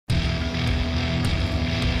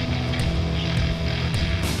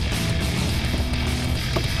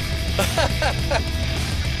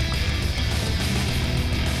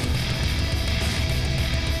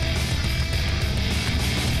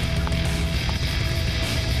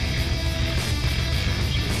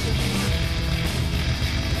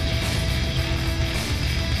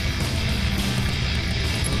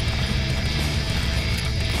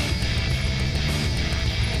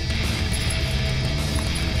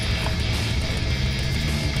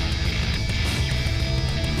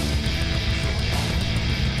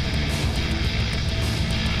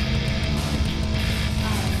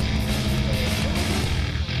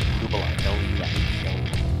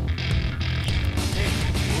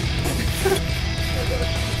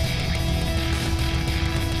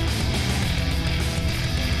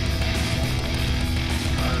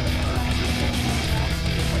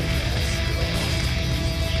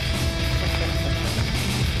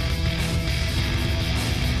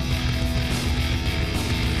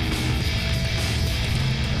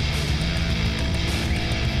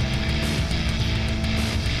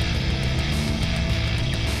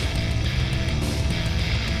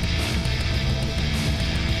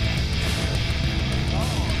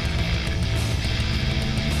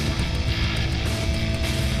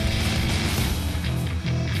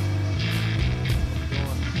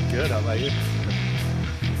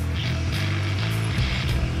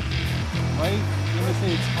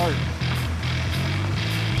It's art.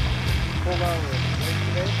 Pulled out with late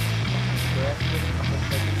today. Grass fitting. Looks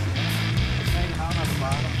like it's hanging out on the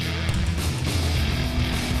bottom here.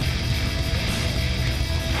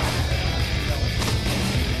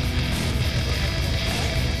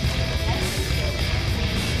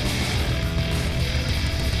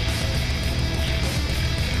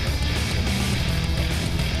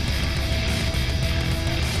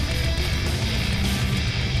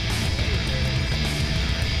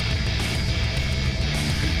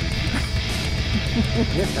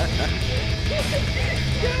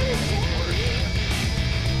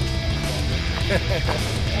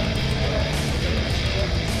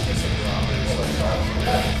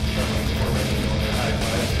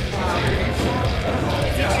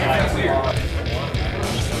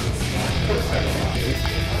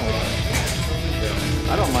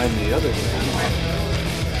 I don't mind the other thing.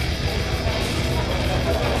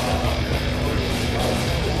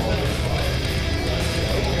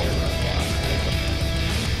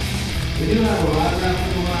 We do have a rod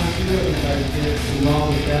raffle going on here. We'd like to get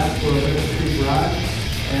involved with that for a Street rod.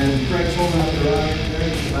 And Craig's holding out the rod there.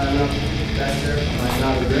 You can buy it up back there.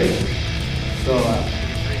 That would be great. So,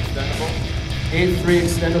 8-3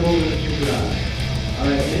 extendable with a Street rod. All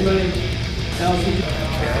right, anybody else?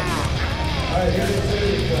 All right, here's a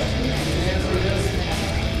trivia question. You can answer this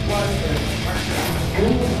question.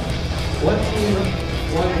 What team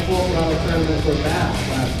won the full throttle tournament for bass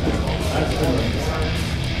last night? That's good.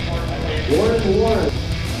 Warren.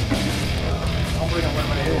 I'll bring up my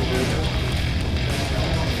head, dude.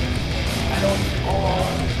 I don't.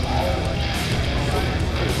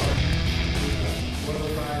 One of the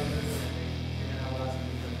prizes in our last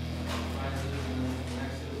prizes in the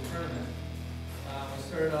next year's tournament. We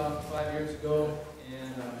started off 5 years ago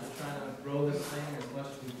and just trying to grow this thing as much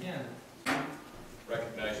as we can.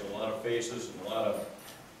 Recognize a lot of faces and a lot of,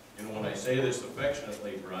 you know, when I say this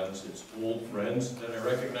affectionately, friends, it's old friends that I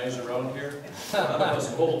recognize around here. A lot of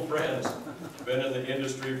us old friends, been in the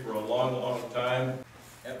industry for a long, long time.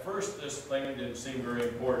 At first, this thing didn't seem very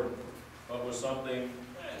important, but was something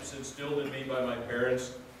that's instilled in me by my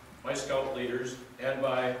parents, my scout leaders, and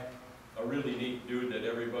by a really neat dude that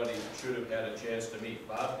everybody should have had a chance to meet.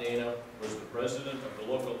 Bob Dana was the president of the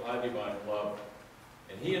local Audubon Club,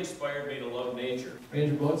 and he inspired me to love nature.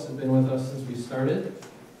 Ranger Boats has been with us since we started.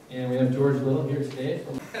 And we have George Little here today.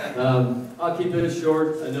 I'll keep it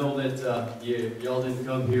short. I know that y'all didn't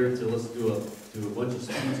come here to listen to a bunch of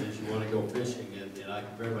speeches. You want to go fishing, and I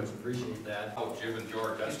very much appreciate that. Oh, Jim and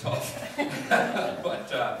George, that's tough.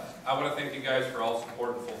 But I want to thank you guys for all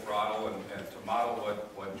supporting Full Throttle and to model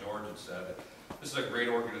what George had said. This is a great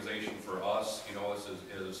organization for us. You know, this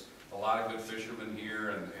is a lot of good fishermen here,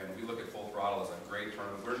 and we look at Full Throttle as a great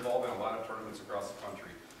tournament. We're involved in a lot of tournaments across the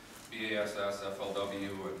country. BASS,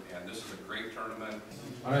 FLW, and this is a great tournament.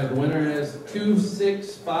 All right, the winner is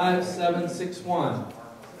 265761.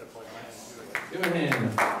 Give him a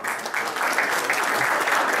hand.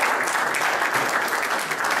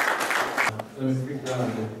 Let me freak out.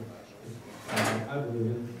 I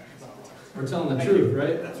believe it. We're telling the truth,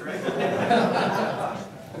 right? That's right.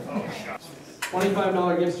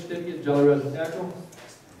 $25 gift certificate, Jolly Roger Tackle.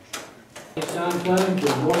 John Fleming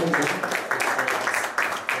for Warren.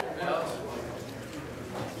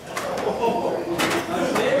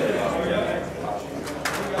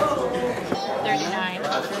 39.